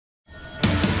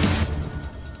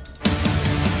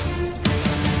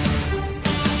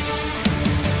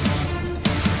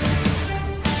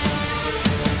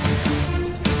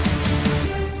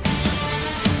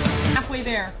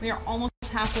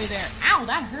halfway there. Ow,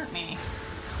 that hurt me.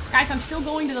 Guys, I'm still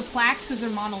going to the plaques because they're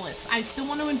monoliths. I still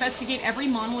want to investigate every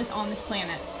monolith on this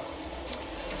planet.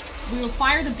 We will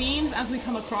fire the beams as we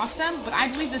come across them, but I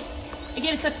believe this...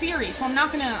 Again, it's a theory, so I'm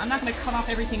not gonna cut off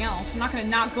everything else. I'm not gonna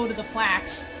not go to the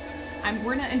plaques.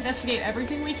 We're gonna investigate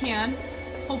everything we can.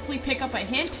 Hopefully pick up a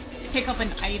hint, pick up an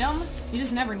item. You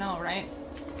just never know, right?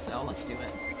 So, let's do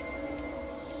it.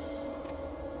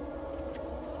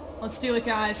 Let's do it,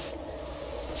 guys.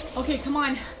 Okay, come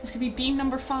on. This could be beam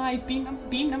number 5.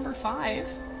 Beam number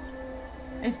 5.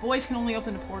 If boys can only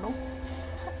open the portal.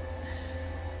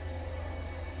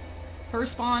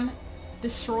 First spawn,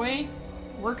 destroy,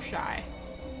 work shy.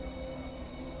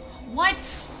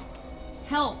 What?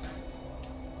 Help.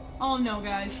 Oh no,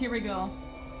 guys. Here we go.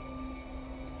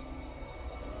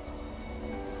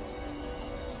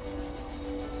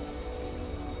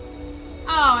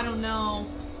 Oh, I don't know.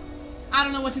 I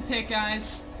don't know what to pick,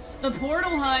 guys. The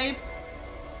portal hype.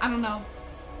 I don't know.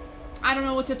 I don't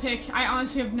know what to pick. I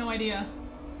honestly have no idea.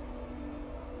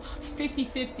 It's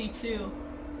 50-50 too.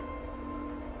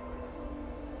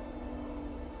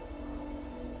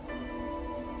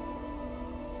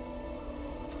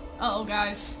 Uh-oh,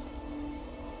 guys.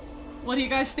 What do you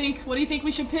guys think? What do you think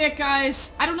we should pick,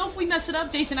 guys? I don't know if we mess it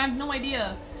up, Jason. I have no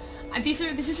idea. This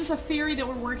is just a theory that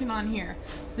we're working on here.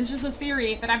 This is just a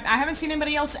theory that I haven't seen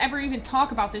anybody else ever even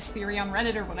talk about this theory on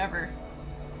Reddit or whatever.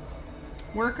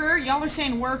 Worker? Y'all are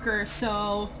saying worker,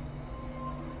 so...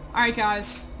 Alright,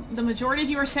 guys. The majority of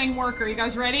you are saying worker. You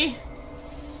guys ready?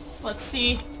 Let's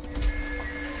see.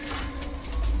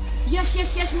 Yes,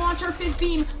 yes, yes! Launch our 5th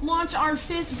beam! Launch our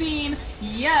 5th beam!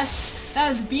 Yes!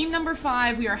 That is beam number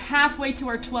 5. We are halfway to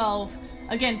our 12.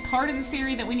 Again, part of the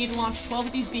theory that we need to launch 12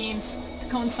 of these beams to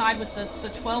coincide with the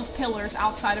 12 pillars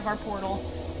outside of our portal.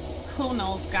 Who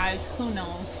knows, guys? Who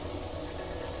knows?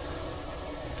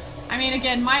 I mean,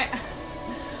 again,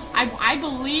 I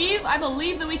believe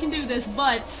that we can do this,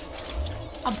 but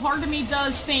a part of me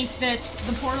does think that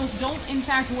the portals don't in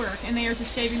fact work, and they are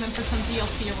just saving them for some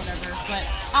DLC or whatever, but...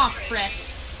 Ah, frick.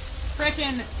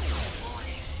 Frickin'...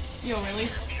 Yo, really?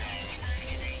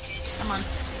 Come on.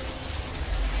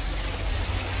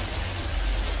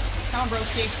 Come on,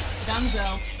 broski.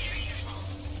 Dunzo.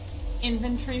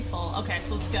 Inventory full. Okay,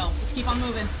 so let's go. Let's keep on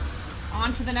moving.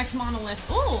 On to the next monolith.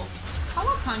 Ooh!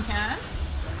 Hello, Punkan.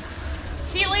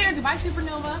 See you later. Goodbye,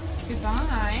 Supernova.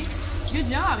 Goodbye. Good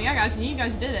job. Yeah, guys. You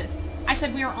guys did it. I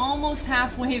said we are almost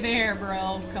halfway there,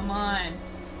 bro. Come on.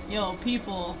 Yo,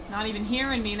 people. Not even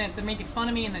hearing me. They're making fun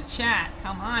of me in the chat.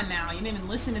 Come on now. You didn't even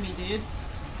listen to me, dude.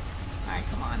 Alright,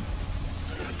 come on.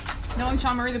 Knowing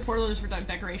Sean Murray, the portal is for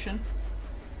decoration.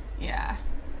 Yeah.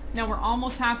 No, we're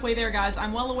almost halfway there, guys.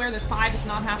 I'm well aware that 5 is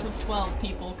not half of 12,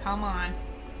 people. Come on.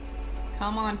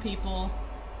 Come on, people.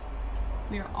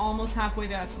 We are almost halfway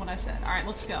there. That's what I said. Alright,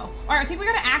 let's go. Alright, I think we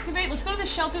gotta activate. Let's go to the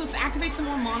shelter. Let's activate some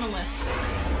more monoliths.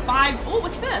 5. Oh,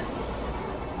 what's this?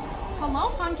 Hello,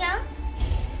 Pumpkin?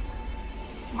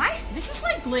 This is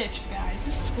like glitched, guys.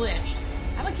 This is glitched.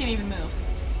 I can't even move.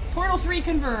 Portal 3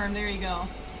 confirmed. There you go.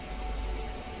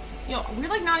 Yo, we're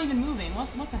like not even moving.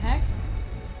 What the heck?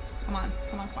 Come on.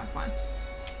 Come on, come on, come on.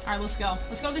 Alright, let's go.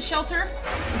 Let's go to the shelter.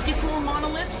 Let's get some more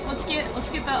monoliths. Let's get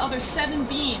the other 7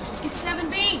 beams. Let's get 7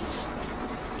 beams!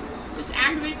 Just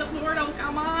activate the portal.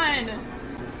 Come on!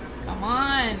 Come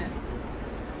on!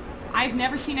 I've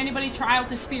never seen anybody try out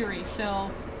this theory,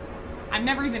 so... I've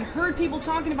never even heard people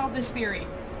talking about this theory.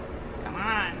 Come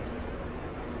on.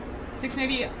 6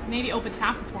 maybe opens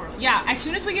half the portal. Yeah, as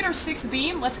soon as we get our 6th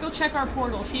beam, let's go check our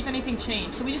portal, see if anything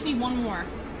changed. So we just need 1 more.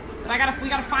 But we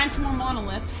gotta find some more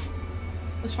monoliths.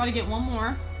 Let's try to get 1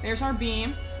 more. There's our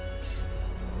beam.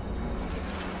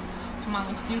 Come on,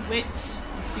 let's do it.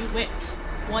 Let's do it.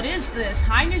 What is this?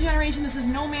 Hi, New Generation. This is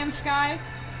No Man's Sky.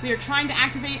 We are trying to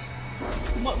activate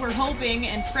what we're hoping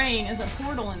and praying is a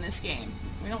portal in this game.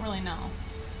 We don't really know.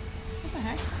 What the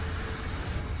heck?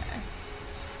 Okay.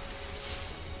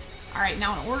 Alright,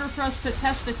 now in order for us to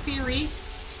test a theory,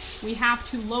 we have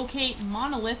to locate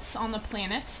monoliths on the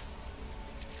planet.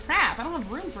 Crap, I don't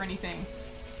have room for anything.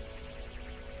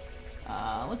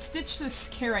 Let's ditch this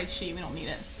carite sheet. We don't need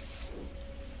it.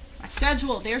 My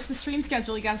schedule. There's the stream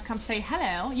schedule. You guys come say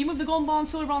hello. You move the golden ball and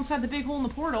silver ball inside the big hole in the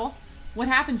portal. What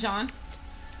happened, John?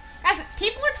 Guys,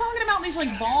 people are talking about these,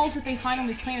 like, balls that they find on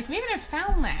these planets. We haven't even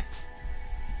found that.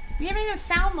 We haven't even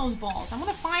found those balls. I want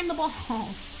to find the balls.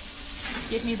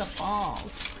 Give me the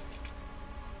balls.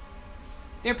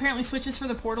 There are apparently switches for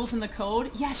the portals in the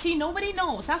code. Yeah, see, nobody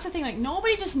knows. That's the thing. Like,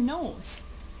 nobody just knows.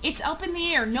 It's up in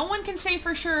the air. No one can say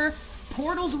for sure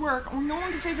portals work, or no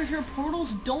one can say for sure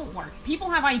portals don't work. People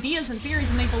have ideas and theories,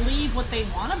 and they believe what they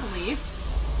want to believe.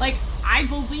 Like, I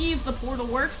believe the portal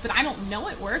works, but I don't know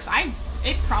it works.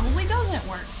 It probably doesn't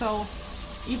work, so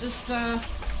you just,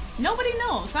 nobody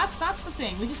knows. That's the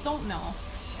thing. We just don't know.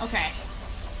 Okay.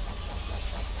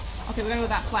 Okay, we gotta go with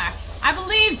that plaque. I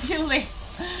believe, Julie!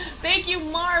 Thank you,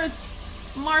 Marth!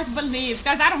 Marth believes.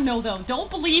 Guys, I don't know, though. Don't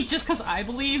believe just because I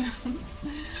believe.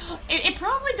 It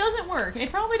probably doesn't work. It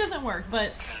probably doesn't work,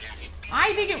 but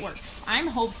I think it works. I'm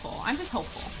hopeful. I'm just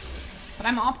hopeful. But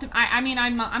I'm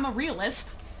I'm a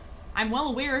realist. I'm well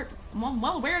aware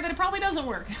that it probably doesn't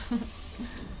work. You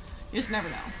just never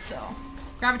know. So,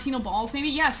 Gravitino balls, maybe.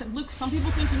 Yes, Luke. Some people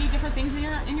think you need different things in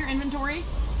your inventory.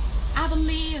 I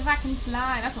believe I can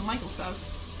fly. That's what Michael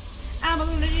says. I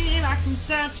believe I can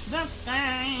touch the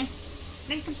sky.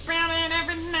 Think about it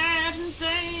every night and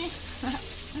day.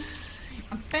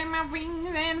 I bend my wings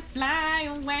and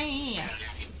fly away.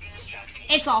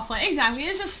 It's all fun. Exactly.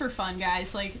 It's just for fun,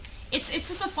 guys. Like, it's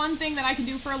just a fun thing that I can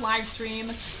do for a live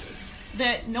stream.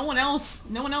 That no one else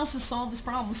has solved this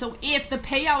problem. So if the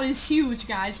payout is huge,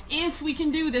 guys, if we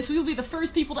can do this, we will be the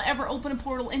first people to ever open a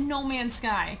portal in No Man's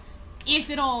Sky. If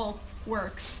it all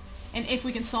works. And if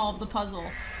we can solve the puzzle.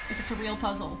 If it's a real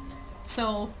puzzle.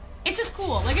 So, it's just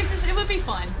cool. Like, it would be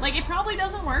fun. Like, it probably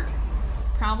doesn't work.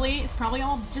 It's probably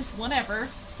all just whatever.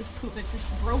 This poop, it's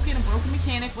just a broken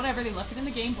mechanic, whatever. They left it in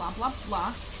the game, blah, blah,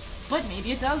 blah. But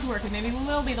maybe it does work, and maybe we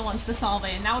will be the ones to solve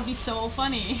it, and that would be so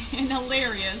funny and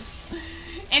hilarious.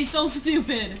 And so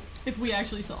stupid if we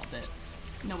actually solved it.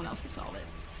 No one else could solve it.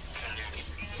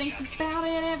 Think about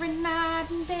it every night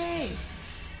and day.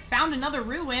 Found another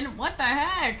ruin? What the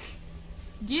heck?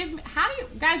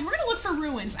 Guys, we're gonna look for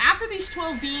ruins. After these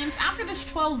 12 beams, after this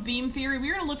 12 beam theory,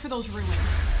 we're gonna look for those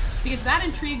ruins. Because that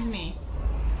intrigues me.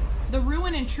 The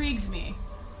ruin intrigues me.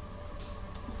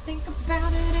 Think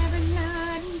about it every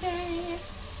night and day.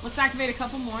 Let's activate a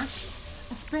couple more.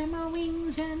 I spread my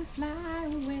wings and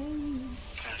fly away.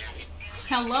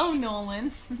 Hello,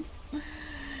 Nolan.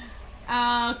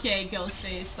 Okay,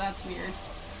 Ghostface. That's weird.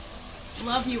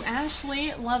 Love you,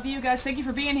 Ashley. Love you guys. Thank you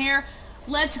for being here.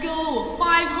 Let's go.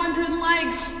 500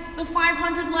 likes. The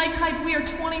 500 like hype. We are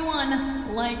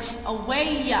 21 likes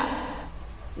away.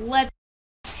 Let's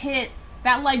hit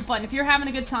that like button. If you're having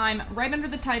a good time, right under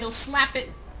the title, slap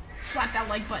it. Slap that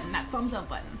like button, that thumbs up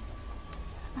button.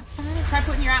 Try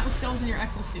putting your Atlas stones in your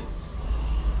exosuit.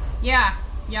 Yeah.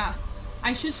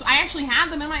 I actually had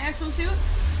them in my exosuit.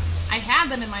 I had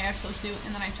them in my exosuit,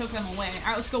 and then I took them away.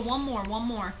 Alright, let's go one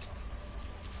more.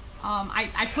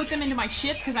 I put them into my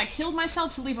ship because I killed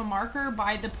myself to leave a marker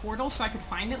by the portal so I could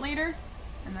find it later.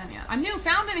 And then, yeah. I'm new,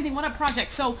 found anything, what up, project?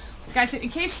 So, guys, in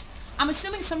case, I'm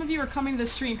assuming some of you are coming to the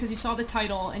stream because you saw the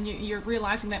title and you're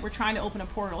realizing that we're trying to open a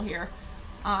portal here.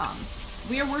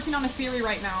 We are working on a theory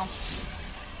right now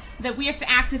that we have to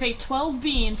activate 12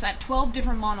 beams at 12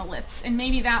 different monoliths, and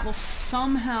maybe that will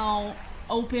somehow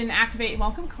activate,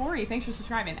 welcome Corey, thanks for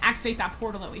subscribing, activate that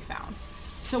portal that we found.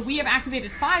 So we have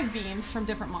activated 5 beams from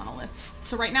different monoliths.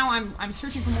 So right now I'm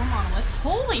searching for more monoliths.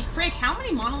 Holy frick, how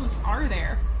many monoliths are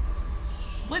there?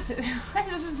 What the,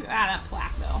 this is, that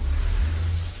plaque though.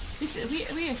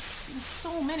 We have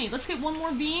so many. Let's get one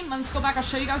more beam. Let's go back. I'll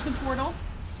show you guys the portal.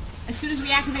 As soon as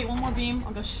we activate one more beam,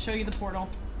 I'll go show you the portal.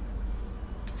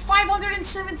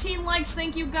 517 likes.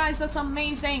 Thank you guys. That's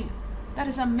amazing. That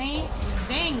is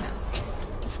amazing.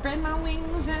 Spread my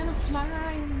wings and fly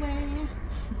away.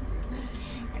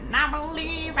 And I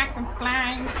believe I can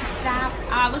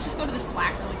fly. Let's just go to this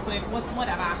plaque really quick.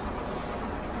 Whatever.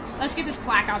 Let's get this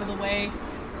plaque out of the way.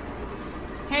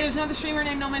 Hey, there's another streamer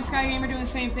named No Man's Sky Gamer doing the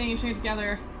same thing. You're streaming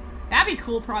together. That'd be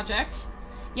cool, project.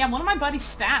 Yeah, one of my buddies,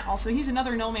 Stat, also. He's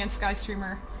another No Man's Sky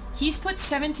streamer. He's put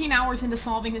 17 hours into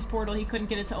solving his portal. He couldn't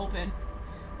get it to open.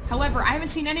 However, I haven't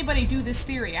seen anybody do this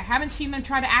theory. I haven't seen them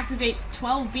try to activate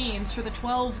 12 beams for the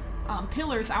 12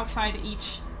 pillars outside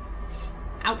each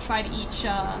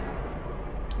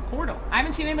portal. I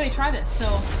haven't seen anybody try this, so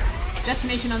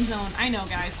Destination Unknown. I know,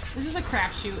 guys. This is a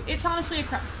crapshoot. It's honestly a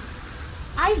crap...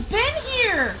 I've been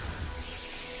here!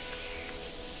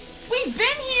 We've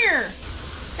been here!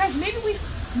 Guys, maybe we've...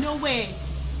 No way.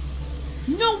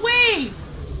 No way!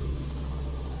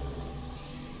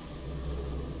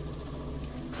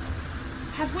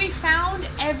 Have we found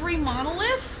every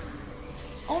monolith?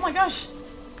 Oh my gosh.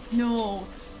 No.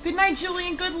 Good night,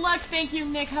 Julian. Good luck. Thank you,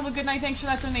 Nick. Have a good night. Thanks for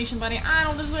that donation, buddy. I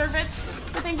don't deserve it.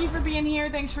 But thank you for being here.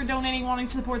 Thanks for donating, wanting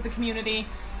to support the community.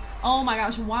 Oh my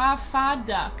gosh. Wi-Fi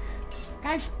duck.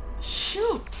 Guys,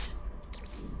 shoot.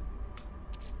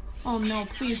 Oh no,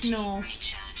 please no.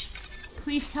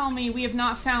 Please tell me we have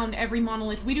not found every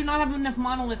monolith. We do not have enough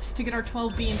monoliths to get our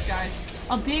 12 beams, guys.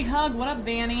 A big hug. What up,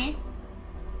 Vanny?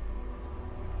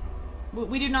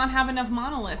 We do not have enough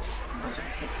monoliths. What's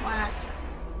a plaque?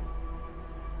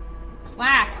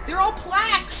 Plaque. They're all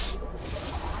plaques!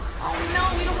 Oh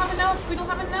no, we don't have enough. We don't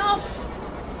have enough.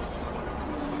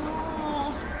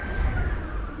 Oh.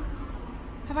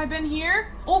 Have I been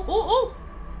here? Oh, oh, oh!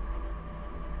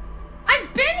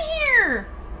 I've been here!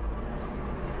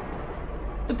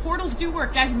 The portals do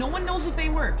work. Guys, no one knows if they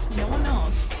work. No one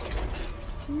knows.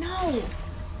 No!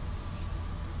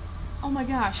 Oh my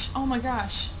gosh. Oh my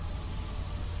gosh.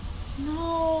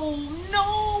 No!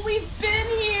 No! We've been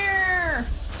here!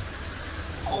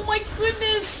 Oh my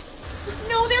goodness!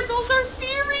 No, there goes our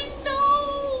theory!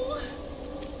 No!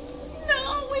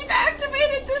 No! We've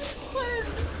activated this one!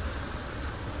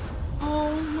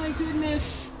 Oh my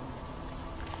goodness.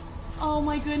 Oh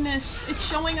my goodness. It's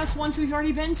showing us ones we've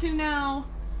already been to now.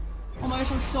 Oh my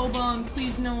gosh, I'm so bummed.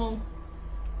 Please, no.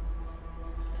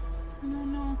 No,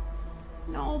 no.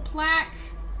 No, plaque.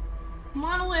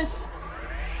 Monolith.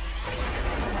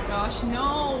 Oh my gosh,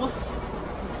 no.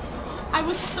 I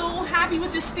was so happy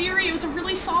with this theory. It was a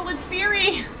really solid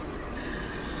theory.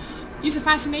 Use a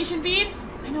fascination bead?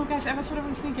 I know, guys, that's what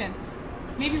everyone's thinking.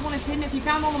 Maybe one is hidden. If you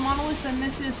found all the monoliths, then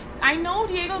this is... I know,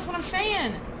 Diego, that's what I'm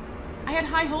saying. I had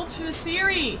high hopes for this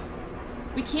theory.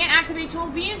 We can't activate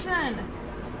 12 beams then.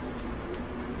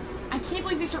 I can't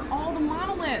believe these are all the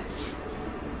monoliths.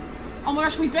 Oh my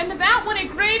gosh, we've been to that one. It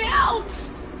grayed out.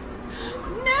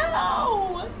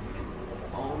 No.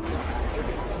 Oh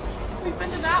no. We've been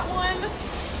to that one.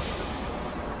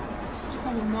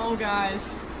 Oh no,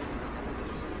 guys.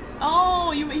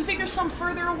 Oh, you think there's some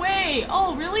further away?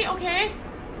 Oh, really? Okay.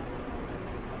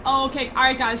 Oh, okay. All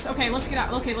right, guys. Okay, let's get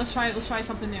out. Okay, let's try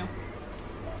something new. All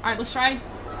right, let's try.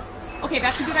 Okay,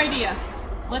 that's a good idea.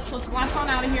 Let's blast on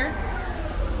out of here.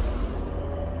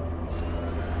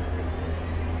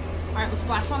 All right, let's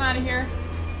blast on out of here.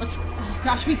 Let's. Oh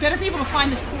gosh, we better be able to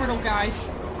find this portal,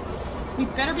 guys. We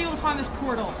better be able to find this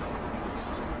portal.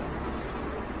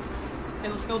 Okay,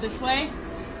 let's go this way.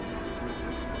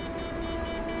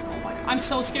 Oh my god, I'm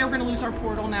so scared we're gonna lose our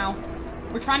portal now.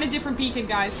 We're trying a different beacon,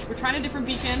 guys. We're trying a different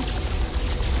beacon.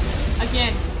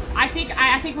 Again, I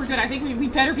think we're good. I think we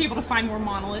better be able to find more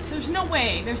monoliths. There's no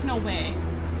way. There's no way.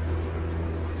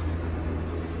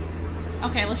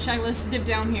 Okay, let's dip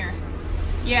down here.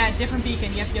 Yeah, different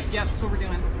beacon. Yep. That's what we're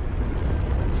doing.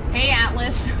 Hey,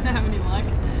 Atlas. Have any luck?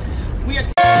 We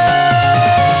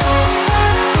are...